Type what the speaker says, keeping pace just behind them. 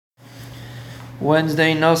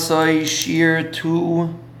Wednesday, Nasai, Shiur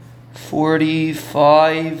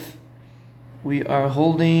 245. We are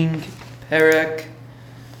holding Perek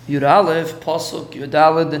Yud Aleph, Pasuk Yud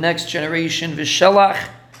Aleph, the next generation, V'shelach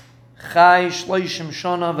Chai Shloishim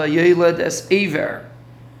Shana V'yeled Es Ever.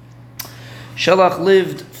 Shelach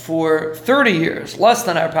lived for 30 years, less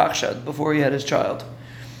than our Pachshad, before he had his child.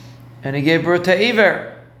 And he gave birth to Ever.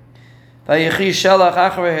 Vayechi Shelach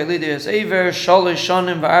Acharei Helidei Es Ever, Shalish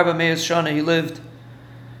Shanim V'arba Meis Shana. He lived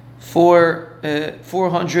for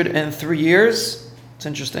 403 years. It's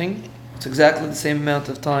interesting. It's exactly the same amount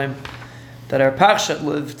of time that our Pachshad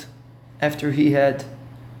lived after he had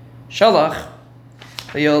Shelach.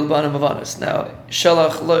 Now,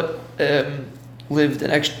 Shelach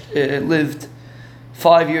lived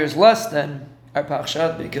 5 years less than our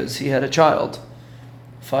Pachshad because he had a child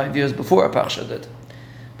 5 years before our Pachshad did.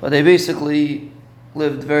 But they basically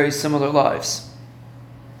lived very similar lives.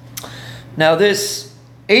 Now this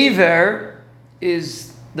Aver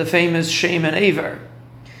is the famous Shem and Aver.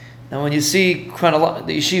 Now when you see the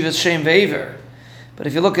yeshiva's Shem Ve'aver, but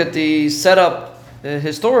if you look at the setup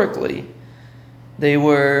historically, they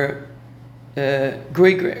were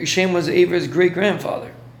Shem was Aver's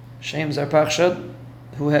great-grandfather. Shem's our Pachshad,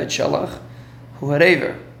 who had Shelach, who had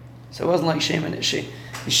Aver. So it wasn't like Shem and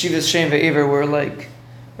Yeshiva's Shem Ve'aver were like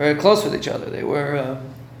very close with each other. They were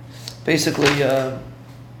basically a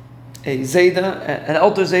Zayda, an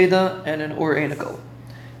Elder Zayda, and an Ur Einikel.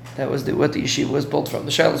 That was what the yeshiva was built from.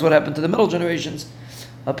 The shaila is what happened to the middle generations.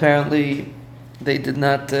 Apparently, they did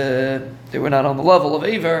not. They were not on the level of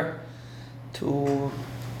Aver to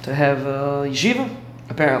have a yeshiva.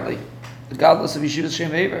 Apparently, the godless of yeshiva's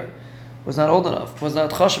Shem Aver was not old enough, was not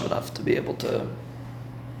chashuv enough to be able to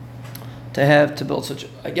build such.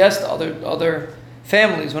 I guess the other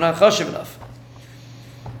families were not chashuv enough.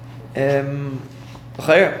 I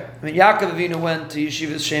mean, Yaakov Avinu went to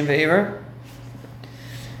yeshiva's Shem Aver.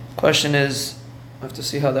 Question is, I have to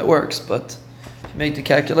see how that works, but if you make the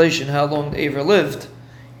calculation how long the Aver lived,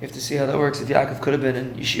 you have to see how that works if Yaakov could have been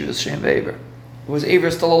in Yeshiva's Shem Aver. Was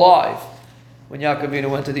Aver still alive when Yaakov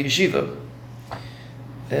Avinu went to the Yeshiva?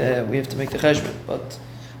 We have to make the cheshbon. But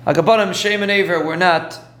Agabanim, Shem and Aver were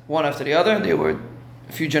not one after the other. They were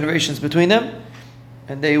a few generations between them,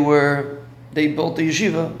 and they built the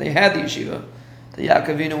Yeshiva. They had the Yeshiva that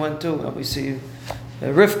Yaakov Avinu went to, and we see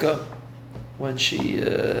Rivka, when she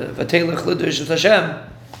Vatelech Lidush Hashem,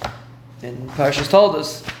 and Parshas told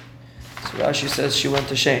us. So Rashi says she went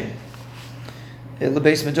to Shem.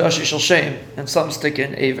 Lebeis Medrash shel Shem, and some stick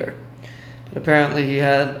in Aver. But apparently he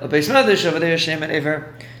had a Beis Medrash over there, Shem and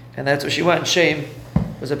Aver, and that's where she went. Shem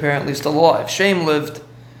was apparently still alive. Shem lived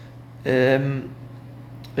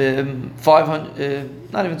 500,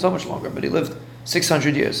 not even so much longer, but he lived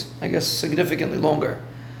 600 years. I guess significantly longer.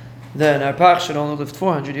 Then our Pachshad only lived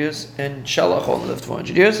 400 years, and Shelach only lived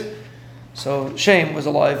 400 years. So Shem was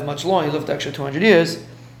alive much longer. He lived extra 200 years,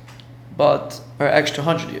 or extra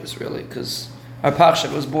 100 years, really, because our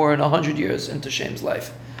Pachshad was born 100 years into Shem's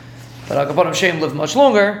life. But Agabanim Shem lived much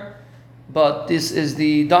longer, but this is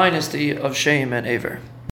the dynasty of Shem and Aver.